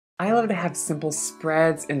I love to have simple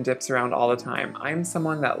spreads and dips around all the time. I'm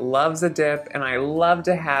someone that loves a dip, and I love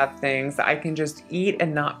to have things that I can just eat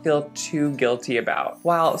and not feel too guilty about.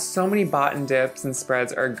 While so many bought-in dips and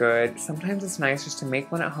spreads are good, sometimes it's nice just to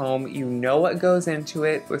make one at home. You know what goes into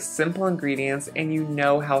it with simple ingredients, and you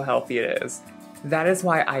know how healthy it is. That is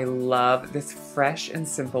why I love this fresh and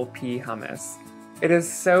simple pea hummus. It is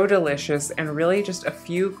so delicious and really just a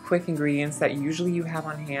few quick ingredients that usually you have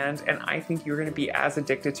on hand, and I think you're going to be as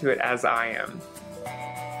addicted to it as I am.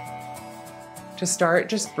 To start,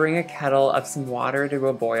 just bring a kettle of some water to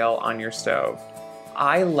a boil on your stove.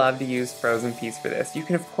 I love to use frozen peas for this. You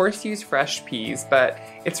can of course use fresh peas, but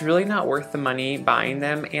it's really not worth the money buying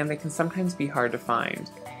them, and they can sometimes be hard to find.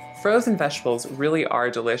 Frozen vegetables really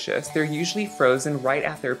are delicious. They're usually frozen right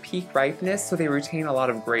at their peak ripeness, so they retain a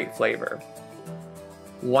lot of great flavor.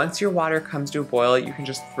 Once your water comes to a boil, you can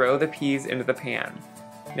just throw the peas into the pan.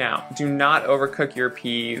 Now, do not overcook your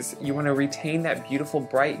peas. You want to retain that beautiful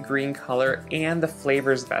bright green color, and the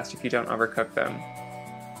flavor is best if you don't overcook them.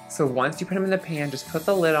 So once you put them in the pan, just put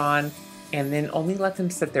the lid on and then only let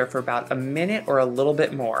them sit there for about a minute or a little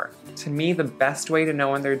bit more. To me, the best way to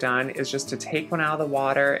know when they're done is just to take one out of the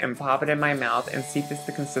water and pop it in my mouth and see if it's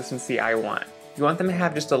the consistency I want. You want them to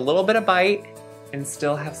have just a little bit of bite and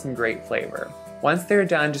still have some great flavor. Once they're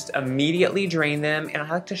done, just immediately drain them, and I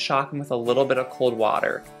like to shock them with a little bit of cold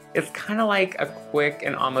water. It's kind of like a quick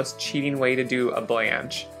and almost cheating way to do a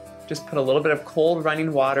blanch. Just put a little bit of cold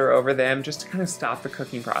running water over them just to kind of stop the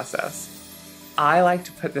cooking process. I like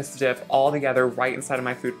to put this dip all together right inside of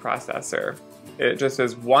my food processor. It just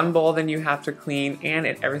is one bowl then you have to clean, and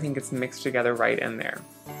everything gets mixed together right in there.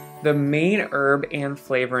 The main herb and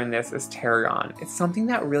flavor in this is tarragon. It's something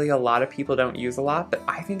that really a lot of people don't use a lot, but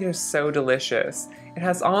I think it is so delicious. It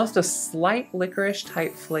has almost a slight licorice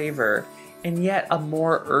type flavor, and yet a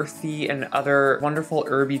more earthy and other wonderful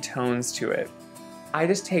herby tones to it. I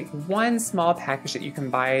just take one small package that you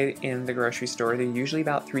can buy in the grocery store. They're usually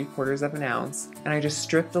about 3/4 of an ounce, and I just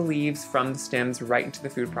strip the leaves from the stems right into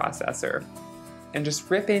the food processor. And just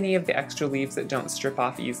rip any of the extra leaves that don't strip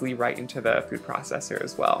off easily right into the food processor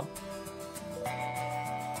as well.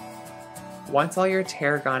 Once all your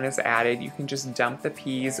tarragon is added, you can just dump the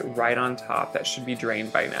peas right on top. That should be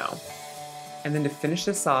drained by now. And then to finish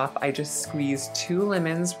this off, I just squeeze 2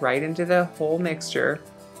 lemons right into the whole mixture.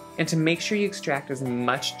 And to make sure you extract as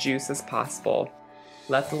much juice as possible,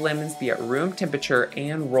 let the lemons be at room temperature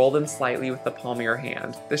and roll them slightly with the palm of your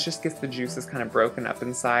hand. This just gets the juices kind of broken up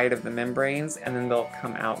inside of the membranes, and then they'll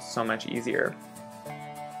come out so much easier.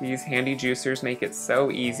 These handy juicers make it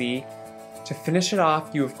so easy. To finish it off,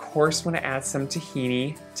 you of course want to add some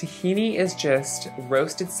tahini. Tahini is just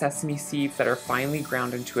roasted sesame seeds that are finely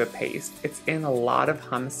ground into a paste. It's in a lot of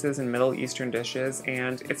hummuses and Middle Eastern dishes,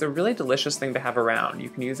 and it's a really delicious thing to have around. You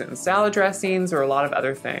can use it in salad dressings or a lot of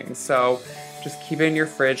other things, so just keep it in your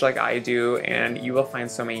fridge like I do, and you will find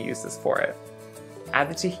so many uses for it. Add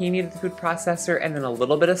the tahini to the food processor and then a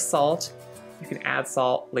little bit of salt. You can add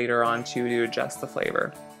salt later on too to adjust the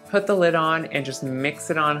flavor. Put the lid on and just mix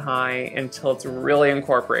it on high until it's really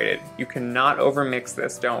incorporated. You cannot overmix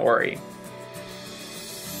this, don't worry.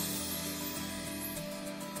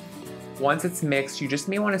 Once it's mixed, you just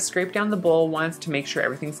may want to scrape down the bowl once to make sure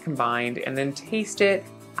everything's combined, and then taste it.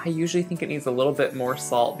 I usually think it needs a little bit more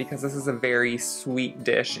salt because this is a very sweet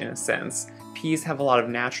dish in a sense. Peas have a lot of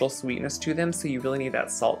natural sweetness to them, so you really need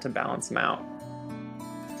that salt to balance them out.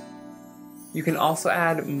 You can also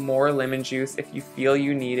add more lemon juice if you feel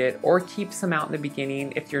you need it, or keep some out in the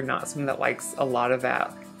beginning if you're not someone that likes a lot of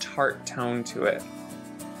that tart tone to it.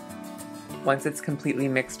 Once it's completely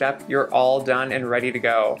mixed up, you're all done and ready to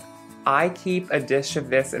go. I keep a dish of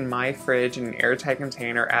this in my fridge in an airtight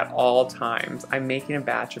container at all times. I'm making a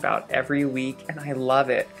batch about every week, and I love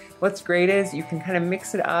it. What's great is you can kind of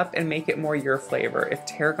mix it up and make it more your flavor. If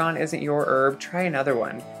tarragon isn't your herb, try another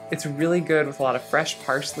one. It's really good with a lot of fresh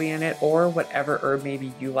parsley in it, or whatever herb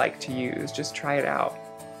maybe you like to use. Just try it out.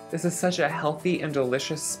 This is such a healthy and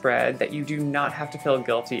delicious spread that you do not have to feel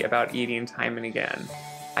guilty about eating time and again.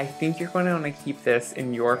 I think you're going to want to keep this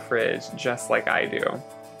in your fridge just like I do.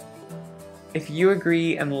 If you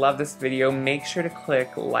agree and love this video, make sure to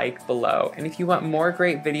click like below. And if you want more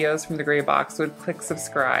great videos from the Gray Boxwood, click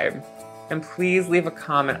subscribe. And please leave a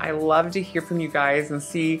comment. I love to hear from you guys and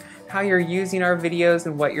see how you're using our videos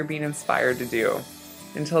and what you're being inspired to do.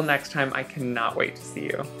 Until next time, I cannot wait to see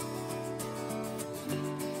you.